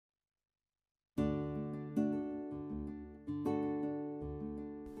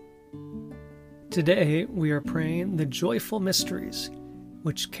Today, we are praying the joyful mysteries,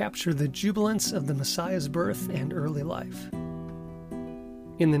 which capture the jubilance of the Messiah's birth and early life.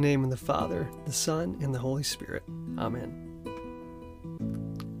 In the name of the Father, the Son, and the Holy Spirit. Amen.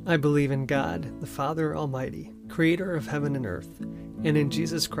 I believe in God, the Father Almighty, creator of heaven and earth, and in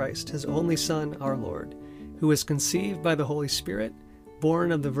Jesus Christ, his only Son, our Lord, who was conceived by the Holy Spirit, born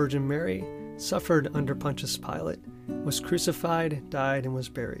of the Virgin Mary, suffered under Pontius Pilate, was crucified, died, and was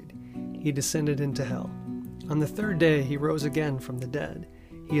buried. He descended into hell. On the third day he rose again from the dead.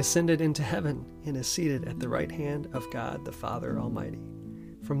 He ascended into heaven and is seated at the right hand of God the Father Almighty.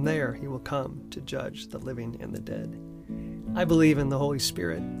 From there he will come to judge the living and the dead. I believe in the Holy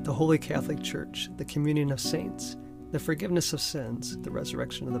Spirit, the Holy Catholic Church, the communion of saints, the forgiveness of sins, the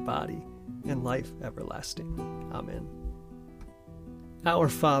resurrection of the body, and life everlasting. Amen. Our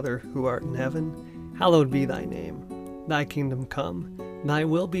Father, who art in heaven, hallowed be thy name. Thy kingdom come, thy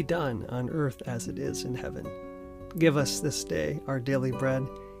will be done on earth as it is in heaven. Give us this day our daily bread,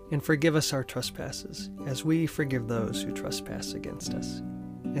 and forgive us our trespasses, as we forgive those who trespass against us.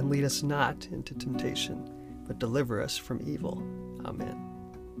 And lead us not into temptation, but deliver us from evil.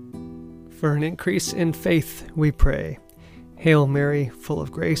 Amen. For an increase in faith, we pray. Hail Mary, full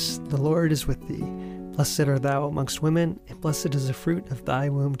of grace, the Lord is with thee. Blessed art thou amongst women, and blessed is the fruit of thy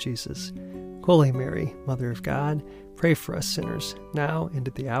womb, Jesus. Holy Mary, Mother of God, pray for us sinners, now and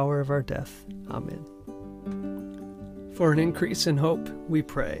at the hour of our death. Amen. For an increase in hope, we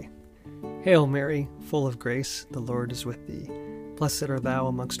pray. Hail Mary, full of grace, the Lord is with thee. Blessed art thou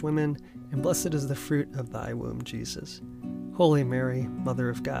amongst women, and blessed is the fruit of thy womb, Jesus. Holy Mary, Mother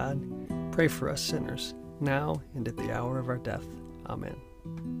of God, pray for us sinners, now and at the hour of our death. Amen.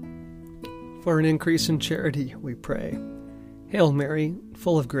 For an increase in charity, we pray. Hail Mary,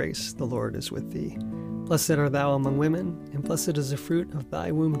 full of grace, the Lord is with thee. Blessed art thou among women, and blessed is the fruit of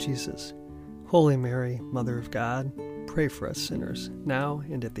thy womb, Jesus. Holy Mary, Mother of God, pray for us sinners, now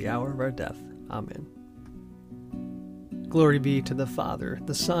and at the hour of our death. Amen. Glory be to the Father,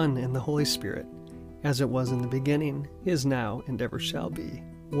 the Son, and the Holy Spirit, as it was in the beginning, is now, and ever shall be,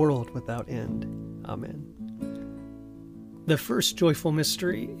 world without end. Amen. The first joyful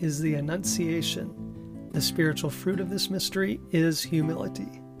mystery is the Annunciation. The spiritual fruit of this mystery is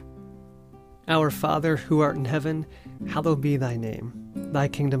humility. Our Father, who art in heaven, hallowed be thy name. Thy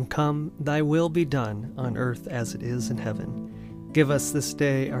kingdom come, thy will be done, on earth as it is in heaven. Give us this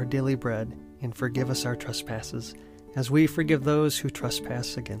day our daily bread, and forgive us our trespasses, as we forgive those who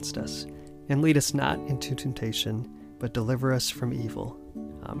trespass against us. And lead us not into temptation, but deliver us from evil.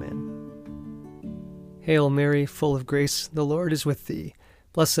 Amen. Hail Mary, full of grace, the Lord is with thee.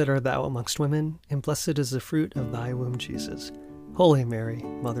 Blessed art thou amongst women, and blessed is the fruit of thy womb, Jesus. Holy Mary,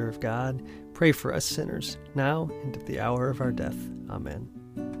 Mother of God, pray for us sinners, now and at the hour of our death. Amen.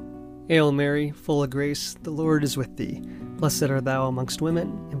 Hail Mary, full of grace, the Lord is with thee. Blessed art thou amongst women,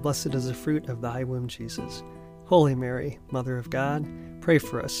 and blessed is the fruit of thy womb, Jesus. Holy Mary, Mother of God, pray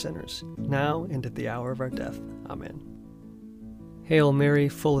for us sinners, now and at the hour of our death. Amen. Hail Mary,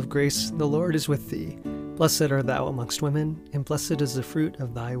 full of grace, the Lord is with thee. Blessed art thou amongst women, and blessed is the fruit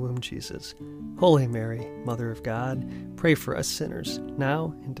of thy womb, Jesus. Holy Mary, Mother of God, pray for us sinners,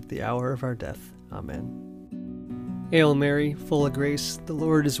 now and at the hour of our death. Amen. Hail Mary, full of grace, the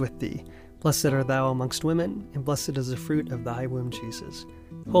Lord is with thee. Blessed art thou amongst women, and blessed is the fruit of thy womb, Jesus.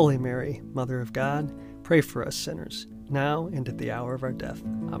 Holy Mary, Mother of God, pray for us sinners, now and at the hour of our death.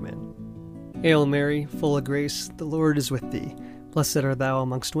 Amen. Hail Mary, full of grace, the Lord is with thee. Blessed art thou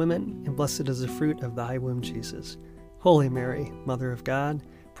amongst women, and blessed is the fruit of thy womb, Jesus. Holy Mary, Mother of God,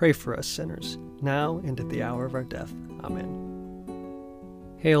 pray for us sinners, now and at the hour of our death. Amen.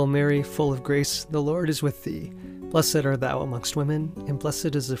 Hail Mary, full of grace, the Lord is with thee. Blessed art thou amongst women, and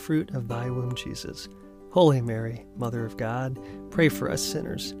blessed is the fruit of thy womb, Jesus. Holy Mary, Mother of God, pray for us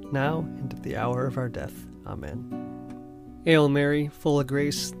sinners, now and at the hour of our death. Amen. Hail Mary, full of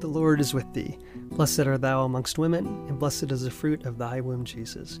grace, the Lord is with thee. Blessed art thou amongst women, and blessed is the fruit of thy womb,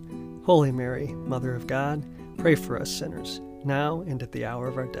 Jesus. Holy Mary, Mother of God, pray for us sinners, now and at the hour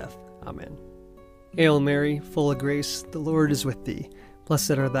of our death. Amen. Hail Mary, full of grace, the Lord is with thee.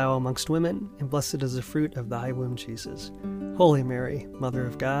 Blessed art thou amongst women, and blessed is the fruit of thy womb, Jesus. Holy Mary, Mother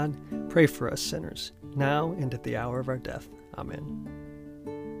of God, pray for us sinners, now and at the hour of our death. Amen.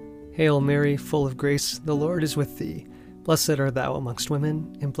 Hail Mary, full of grace, the Lord is with thee. Blessed art thou amongst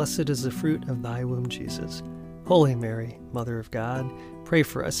women, and blessed is the fruit of thy womb, Jesus. Holy Mary, Mother of God, pray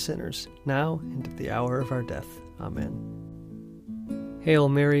for us sinners, now and at the hour of our death. Amen. Hail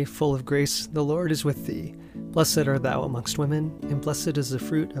Mary, full of grace, the Lord is with thee. Blessed art thou amongst women, and blessed is the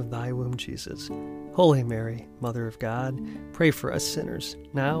fruit of thy womb, Jesus. Holy Mary, Mother of God, pray for us sinners,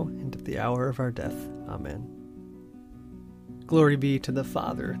 now and at the hour of our death. Amen. Glory be to the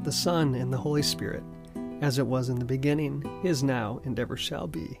Father, the Son, and the Holy Spirit, as it was in the beginning, is now, and ever shall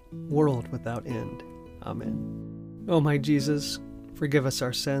be, world without end. Amen. O my Jesus, forgive us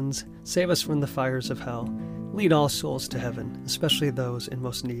our sins, save us from the fires of hell, lead all souls to heaven, especially those in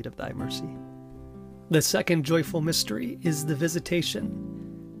most need of thy mercy. The second joyful mystery is the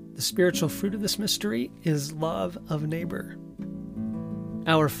Visitation. The spiritual fruit of this mystery is love of neighbor.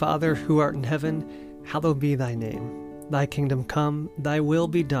 Our Father, who art in heaven, hallowed be thy name. Thy kingdom come, thy will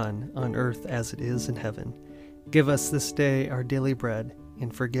be done, on earth as it is in heaven. Give us this day our daily bread,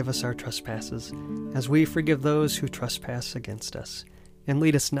 and forgive us our trespasses, as we forgive those who trespass against us. And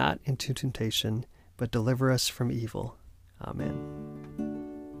lead us not into temptation, but deliver us from evil.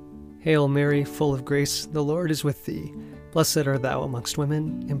 Amen. Hail Mary, full of grace, the Lord is with thee. Blessed art thou amongst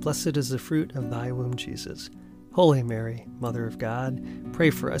women, and blessed is the fruit of thy womb, Jesus. Holy Mary, Mother of God, pray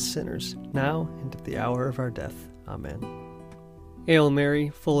for us sinners, now and at the hour of our death. Amen. Hail Mary,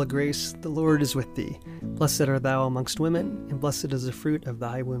 full of grace, the Lord is with thee. Blessed art thou amongst women, and blessed is the fruit of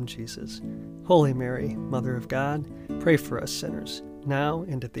thy womb, Jesus. Holy Mary, Mother of God, pray for us sinners, now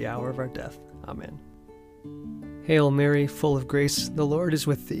and at the hour of our death. Amen. Hail Mary, full of grace, the Lord is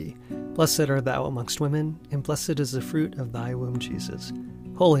with thee. Blessed art thou amongst women, and blessed is the fruit of thy womb, Jesus.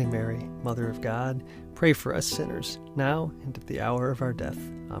 Holy Mary, Mother of God, pray for us sinners, now and at the hour of our death.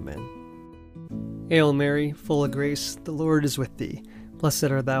 Amen. Hail Mary, full of grace, the Lord is with thee. Blessed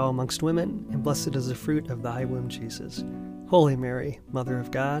art thou amongst women, and blessed is the fruit of thy womb, Jesus. Holy Mary, Mother of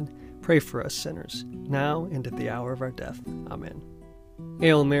God, pray for us sinners, now and at the hour of our death. Amen.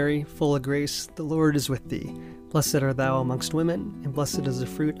 Hail Mary, full of grace, the Lord is with thee. Blessed art thou amongst women, and blessed is the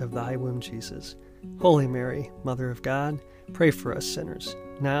fruit of thy womb, Jesus. Holy Mary, Mother of God, pray for us sinners,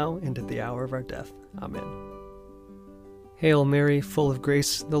 now and at the hour of our death. Amen. Hail Mary, full of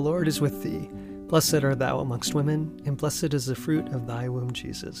grace, the Lord is with thee. Blessed art thou amongst women, and blessed is the fruit of thy womb,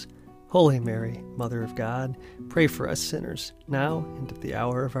 Jesus. Holy Mary, Mother of God, pray for us sinners, now and at the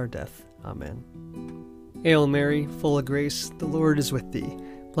hour of our death. Amen. Hail Mary, full of grace, the Lord is with thee.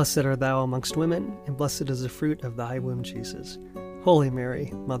 Blessed art thou amongst women, and blessed is the fruit of thy womb, Jesus. Holy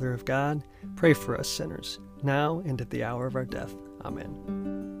Mary, Mother of God, pray for us sinners, now and at the hour of our death.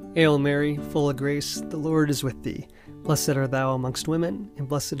 Amen. Hail Mary, full of grace, the Lord is with thee. Blessed art thou amongst women, and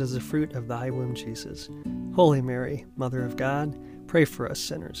blessed is the fruit of thy womb, Jesus. Holy Mary, Mother of God, pray for us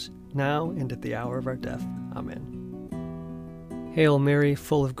sinners, now and at the hour of our death. Amen. Hail Mary,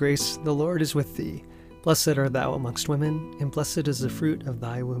 full of grace, the Lord is with thee. Blessed art thou amongst women, and blessed is the fruit of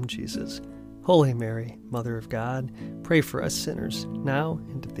thy womb, Jesus. Holy Mary, Mother of God, pray for us sinners, now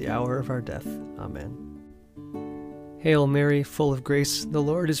and at the hour of our death. Amen. Hail Mary, full of grace, the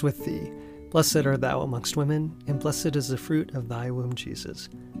Lord is with thee. Blessed art thou amongst women, and blessed is the fruit of thy womb, Jesus.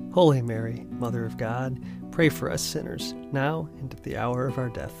 Holy Mary, Mother of God, pray for us sinners, now and at the hour of our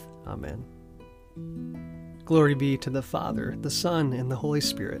death. Amen. Glory be to the Father, the Son, and the Holy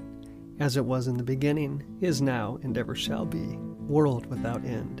Spirit, as it was in the beginning, is now, and ever shall be, world without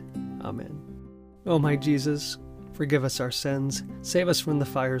end. Amen. O my Jesus, forgive us our sins, save us from the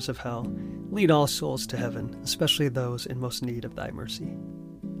fires of hell, lead all souls to heaven, especially those in most need of thy mercy.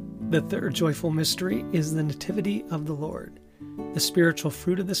 The third joyful mystery is the Nativity of the Lord. The spiritual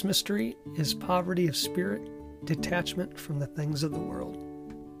fruit of this mystery is poverty of spirit, detachment from the things of the world.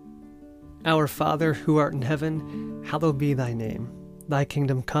 Our Father, who art in heaven, hallowed be thy name. Thy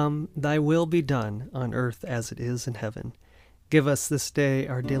kingdom come, thy will be done, on earth as it is in heaven. Give us this day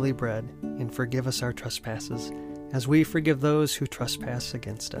our daily bread, and forgive us our trespasses, as we forgive those who trespass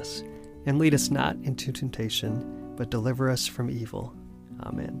against us. And lead us not into temptation, but deliver us from evil.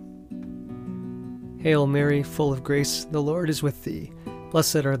 Amen. Hail Mary, full of grace, the Lord is with thee.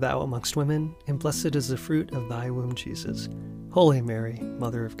 Blessed art thou amongst women, and blessed is the fruit of thy womb, Jesus. Holy Mary,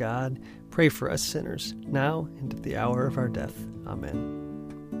 Mother of God, pray for us sinners, now and at the hour of our death.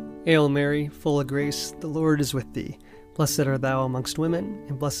 Amen. Hail Mary, full of grace, the Lord is with thee. Blessed art thou amongst women,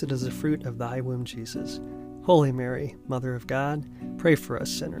 and blessed is the fruit of thy womb, Jesus. Holy Mary, Mother of God, pray for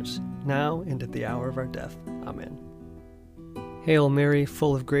us sinners, now and at the hour of our death. Amen. Hail Mary,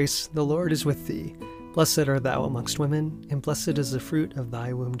 full of grace, the Lord is with thee. Blessed art thou amongst women, and blessed is the fruit of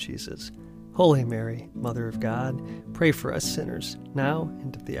thy womb, Jesus. Holy Mary, Mother of God, pray for us sinners, now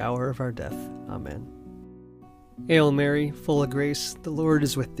and at the hour of our death. Amen. Hail Mary, full of grace, the Lord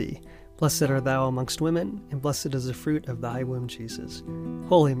is with thee. Blessed art thou amongst women, and blessed is the fruit of thy womb, Jesus.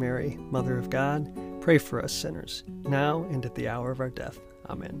 Holy Mary, Mother of God, pray for us sinners, now and at the hour of our death.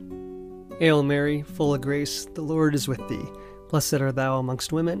 Amen. Hail Mary, full of grace, the Lord is with thee. Blessed art thou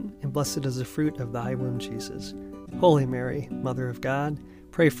amongst women, and blessed is the fruit of thy womb, Jesus. Holy Mary, Mother of God,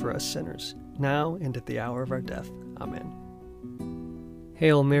 pray for us sinners, now and at the hour of our death. Amen.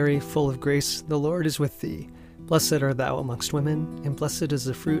 Hail Mary, full of grace, the Lord is with thee. Blessed art thou amongst women, and blessed is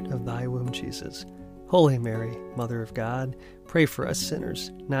the fruit of thy womb, Jesus. Holy Mary, Mother of God, pray for us sinners,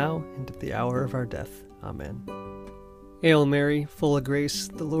 now and at the hour of our death. Amen. Hail Mary, full of grace,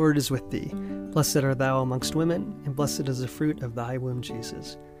 the Lord is with thee. Blessed art thou amongst women, and blessed is the fruit of thy womb,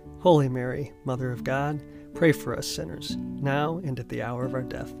 Jesus. Holy Mary, Mother of God, pray for us sinners, now and at the hour of our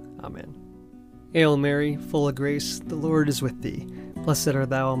death. Amen. Hail Mary, full of grace, the Lord is with thee. Blessed art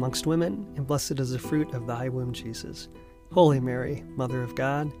thou amongst women, and blessed is the fruit of thy womb, Jesus. Holy Mary, Mother of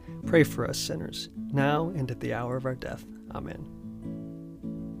God, pray for us sinners, now and at the hour of our death. Amen.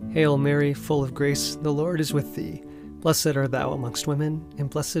 Hail Mary, full of grace, the Lord is with thee. Blessed art thou amongst women, and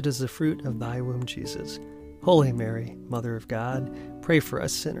blessed is the fruit of thy womb, Jesus. Holy Mary, Mother of God, pray for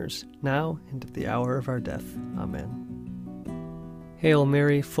us sinners, now and at the hour of our death. Amen. Hail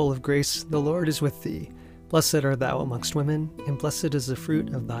Mary, full of grace, the Lord is with thee. Blessed art thou amongst women, and blessed is the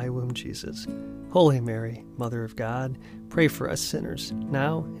fruit of thy womb, Jesus. Holy Mary, Mother of God, pray for us sinners,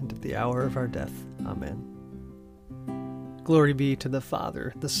 now and at the hour of our death. Amen. Glory be to the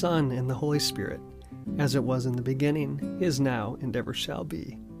Father, the Son, and the Holy Spirit, as it was in the beginning, is now, and ever shall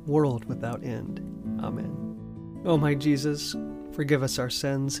be, world without end. Amen. O my Jesus, forgive us our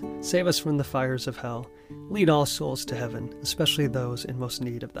sins, save us from the fires of hell, lead all souls to heaven, especially those in most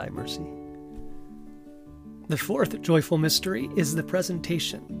need of thy mercy. The fourth joyful mystery is the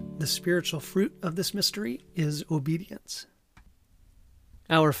presentation. The spiritual fruit of this mystery is obedience.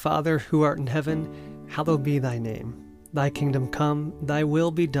 Our Father, who art in heaven, hallowed be thy name. Thy kingdom come, thy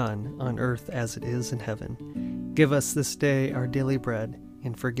will be done, on earth as it is in heaven. Give us this day our daily bread,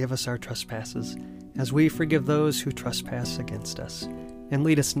 and forgive us our trespasses, as we forgive those who trespass against us. And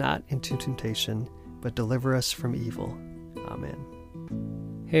lead us not into temptation, but deliver us from evil.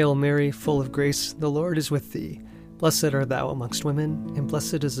 Amen. Hail Mary, full of grace, the Lord is with thee. Blessed art thou amongst women, and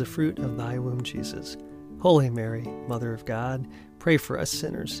blessed is the fruit of thy womb, Jesus. Holy Mary, Mother of God, pray for us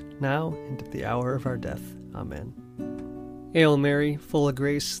sinners, now and at the hour of our death. Amen. Hail Mary, full of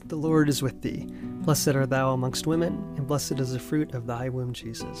grace, the Lord is with thee. Blessed art thou amongst women, and blessed is the fruit of thy womb,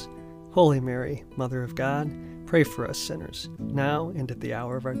 Jesus. Holy Mary, Mother of God, pray for us sinners, now and at the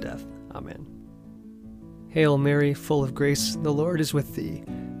hour of our death. Amen. Hail Mary, full of grace, the Lord is with thee.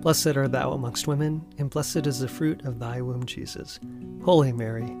 Blessed art thou amongst women, and blessed is the fruit of thy womb, Jesus. Holy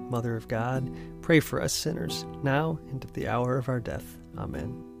Mary, Mother of God, pray for us sinners, now and at the hour of our death.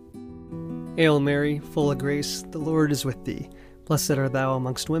 Amen. Hail Mary, full of grace, the Lord is with thee. Blessed art thou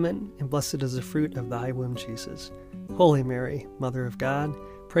amongst women, and blessed is the fruit of thy womb, Jesus. Holy Mary, Mother of God,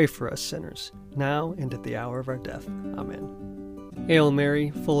 pray for us sinners, now and at the hour of our death. Amen. Hail Mary,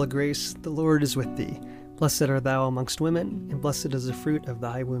 full of grace, the Lord is with thee. Blessed art thou amongst women, and blessed is the fruit of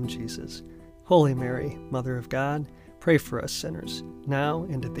thy womb, Jesus. Holy Mary, Mother of God, pray for us sinners, now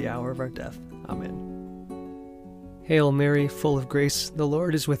and at the hour of our death. Amen. Hail Mary, full of grace, the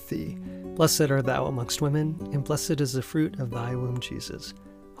Lord is with thee. Blessed art thou amongst women, and blessed is the fruit of thy womb, Jesus.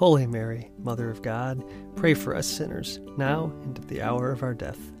 Holy Mary, Mother of God, pray for us sinners, now and at the hour of our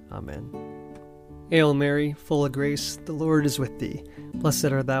death. Amen. Hail Mary, full of grace, the Lord is with thee. Blessed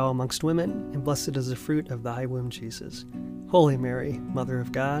art thou amongst women, and blessed is the fruit of thy womb, Jesus. Holy Mary, Mother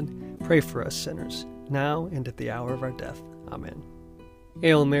of God, pray for us sinners, now and at the hour of our death. Amen.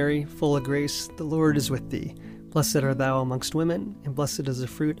 Hail Mary, full of grace, the Lord is with thee. Blessed art thou amongst women, and blessed is the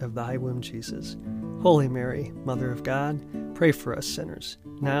fruit of thy womb, Jesus. Holy Mary, Mother of God, pray for us sinners,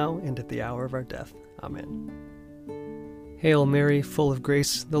 now and at the hour of our death. Amen. Hail Mary, full of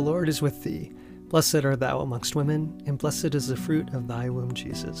grace, the Lord is with thee. Blessed art thou amongst women, and blessed is the fruit of thy womb,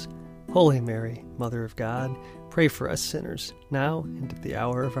 Jesus. Holy Mary, Mother of God, pray for us sinners, now and at the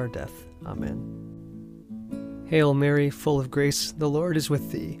hour of our death. Amen. Hail Mary, full of grace, the Lord is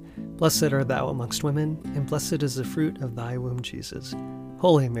with thee. Blessed art thou amongst women, and blessed is the fruit of thy womb, Jesus.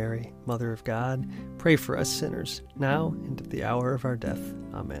 Holy Mary, Mother of God, pray for us sinners, now and at the hour of our death.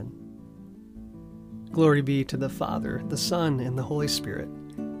 Amen. Glory be to the Father, the Son, and the Holy Spirit,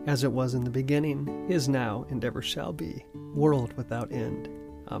 as it was in the beginning, is now, and ever shall be, world without end.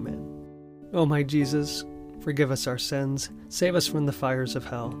 Amen. O my Jesus, forgive us our sins, save us from the fires of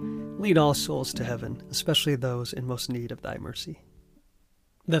hell, lead all souls to heaven, especially those in most need of thy mercy.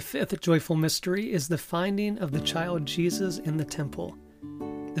 The fifth joyful mystery is the finding of the child Jesus in the temple.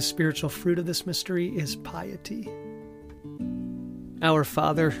 The spiritual fruit of this mystery is piety. Our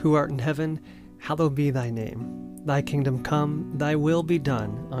Father, who art in heaven, hallowed be thy name. Thy kingdom come, thy will be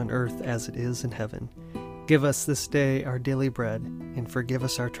done, on earth as it is in heaven. Give us this day our daily bread, and forgive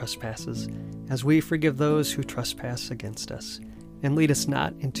us our trespasses, as we forgive those who trespass against us. And lead us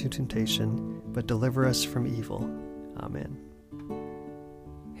not into temptation, but deliver us from evil. Amen.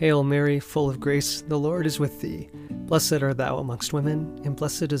 Hail Mary, full of grace, the Lord is with thee. Blessed art thou amongst women, and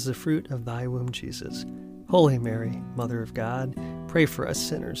blessed is the fruit of thy womb, Jesus. Holy Mary, Mother of God, pray for us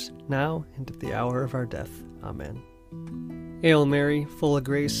sinners, now and at the hour of our death. Amen. Hail Mary, full of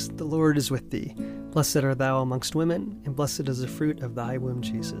grace, the Lord is with thee. Blessed art thou amongst women, and blessed is the fruit of thy womb,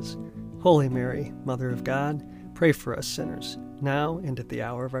 Jesus. Holy Mary, Mother of God, pray for us sinners, now and at the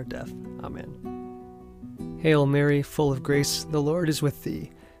hour of our death. Amen. Hail Mary, full of grace, the Lord is with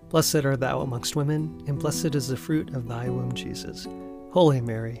thee. Blessed art thou amongst women, and blessed is the fruit of thy womb, Jesus. Holy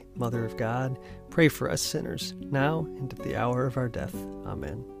Mary, Mother of God, pray for us sinners, now and at the hour of our death.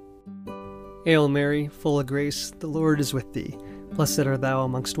 Amen. Hail Mary, full of grace, the Lord is with thee. Blessed art thou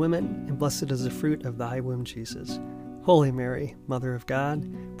amongst women, and blessed is the fruit of thy womb, Jesus. Holy Mary, Mother of God,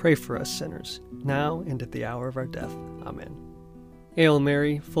 pray for us sinners, now and at the hour of our death. Amen. Hail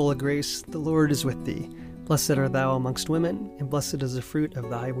Mary, full of grace, the Lord is with thee. Blessed art thou amongst women, and blessed is the fruit of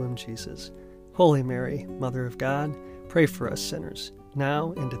thy womb, Jesus. Holy Mary, Mother of God, pray for us sinners,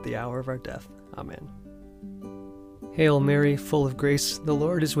 now and at the hour of our death. Amen. Hail Mary, full of grace, the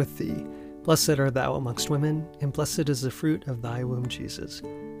Lord is with thee. Blessed art thou amongst women, and blessed is the fruit of thy womb, Jesus.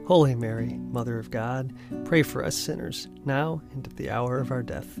 Holy Mary, Mother of God, pray for us sinners, now and at the hour of our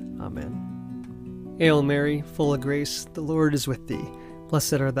death. Amen. Hail Mary, full of grace, the Lord is with thee.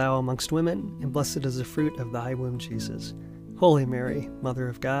 Blessed art thou amongst women, and blessed is the fruit of thy womb, Jesus. Holy Mary, Mother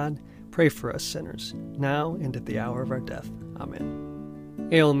of God, pray for us sinners, now and at the hour of our death. Amen.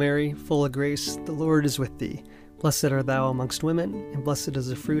 Hail Mary, full of grace, the Lord is with thee. Blessed art thou amongst women, and blessed is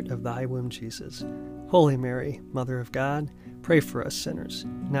the fruit of thy womb, Jesus. Holy Mary, Mother of God, pray for us sinners,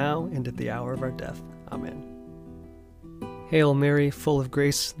 now and at the hour of our death. Amen. Hail Mary, full of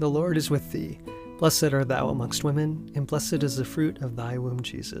grace, the Lord is with thee. Blessed art thou amongst women, and blessed is the fruit of thy womb,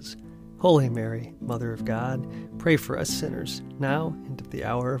 Jesus. Holy Mary, Mother of God, pray for us sinners, now and at the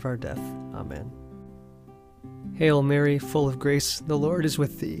hour of our death. Amen. Hail Mary, full of grace, the Lord is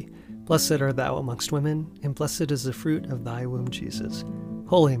with thee. Blessed art thou amongst women, and blessed is the fruit of thy womb, Jesus.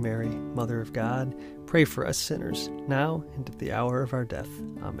 Holy Mary, Mother of God, pray for us sinners, now and at the hour of our death.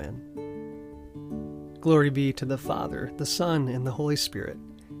 Amen. Glory be to the Father, the Son, and the Holy Spirit,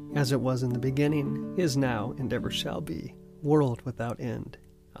 as it was in the beginning, is now, and ever shall be, world without end.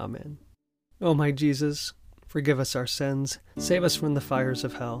 Amen. O my Jesus, forgive us our sins, save us from the fires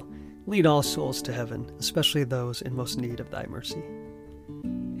of hell, lead all souls to heaven, especially those in most need of thy mercy.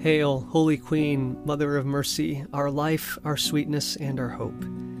 Hail, Holy Queen, Mother of Mercy, our life, our sweetness, and our hope.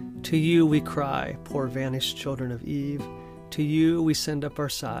 To you we cry, poor vanished children of Eve. To you we send up our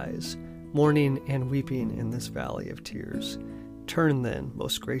sighs, mourning and weeping in this valley of tears. Turn then,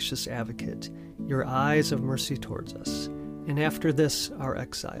 most gracious Advocate, your eyes of mercy towards us, and after this our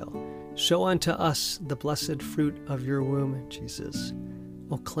exile, show unto us the blessed fruit of your womb, Jesus.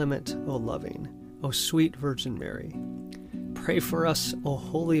 O clement, O loving, O sweet Virgin Mary, pray for us, O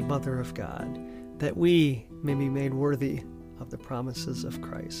Holy Mother of God, that we may be made worthy of the promises of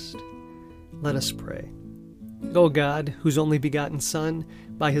Christ. Let us pray. O God, whose only begotten Son,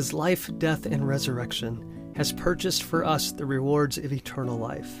 by his life, death, and resurrection, has purchased for us the rewards of eternal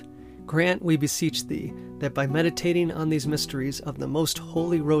life, grant, we beseech thee, that by meditating on these mysteries of the most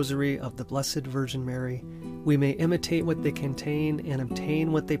holy rosary of the Blessed Virgin Mary, we may imitate what they contain and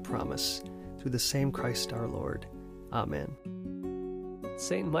obtain what they promise, through the same Christ our Lord. Amen.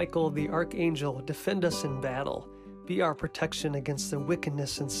 Saint Michael the Archangel, defend us in battle. Be our protection against the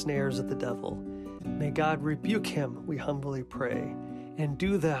wickedness and snares of the devil. May God rebuke him, we humbly pray. And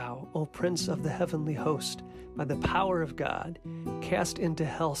do thou, O Prince of the heavenly host, by the power of God, cast into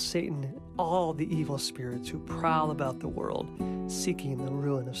hell Satan and all the evil spirits who prowl about the world, seeking the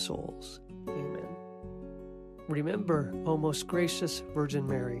ruin of souls. Amen. Remember, O most gracious Virgin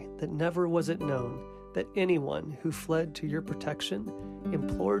Mary, that never was it known that anyone who fled to your protection,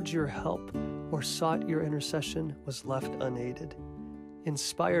 implored your help, or sought your intercession was left unaided.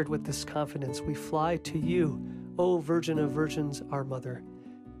 Inspired with this confidence, we fly to you, O Virgin of Virgins, our Mother.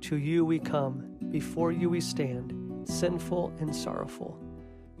 To you we come, before you we stand, sinful and sorrowful.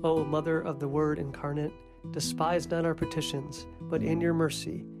 O Mother of the Word incarnate, despise not our petitions, but in your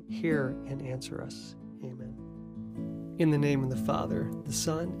mercy hear and answer us. Amen. In the name of the Father, the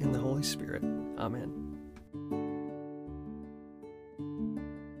Son, and the Holy Spirit. Amen.